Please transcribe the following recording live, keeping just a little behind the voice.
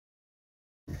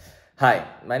Hi,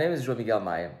 my name is João Miguel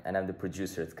Maia and I'm the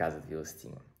producer at Casa de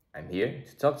Vilacetinho. I'm here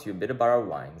to talk to you a bit about our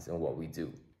wines and what we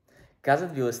do. Casa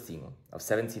de Vilacetinho of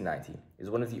 1790 is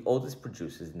one of the oldest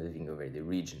producers in the Vinhos Verdes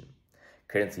region.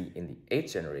 Currently in the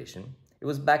 8th generation, it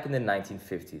was back in the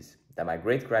 1950s that my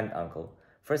great-grand-uncle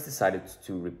first decided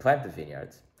to replant the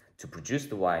vineyards, to produce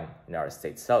the wine in our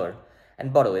estate cellar,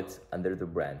 and bottle it under the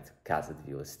brand Casa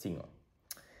de Vilacetinho.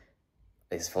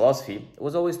 His philosophy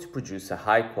was always to produce a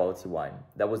high-quality wine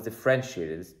that was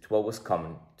differentiated to what was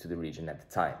common to the region at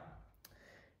the time.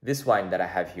 This wine that I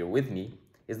have here with me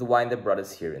is the wine that brought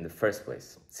us here in the first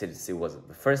place, since it was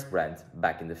the first brand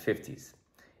back in the 50s.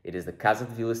 It is the Casa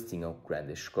de Vilacetinho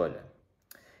Grande Escolha.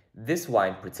 This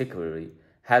wine particularly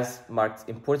has marked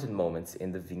important moments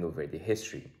in the Vinhos Verdes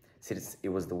history, since it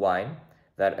was the wine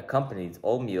that accompanied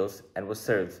all meals and was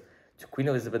served to Queen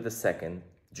Elizabeth II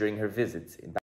during her visit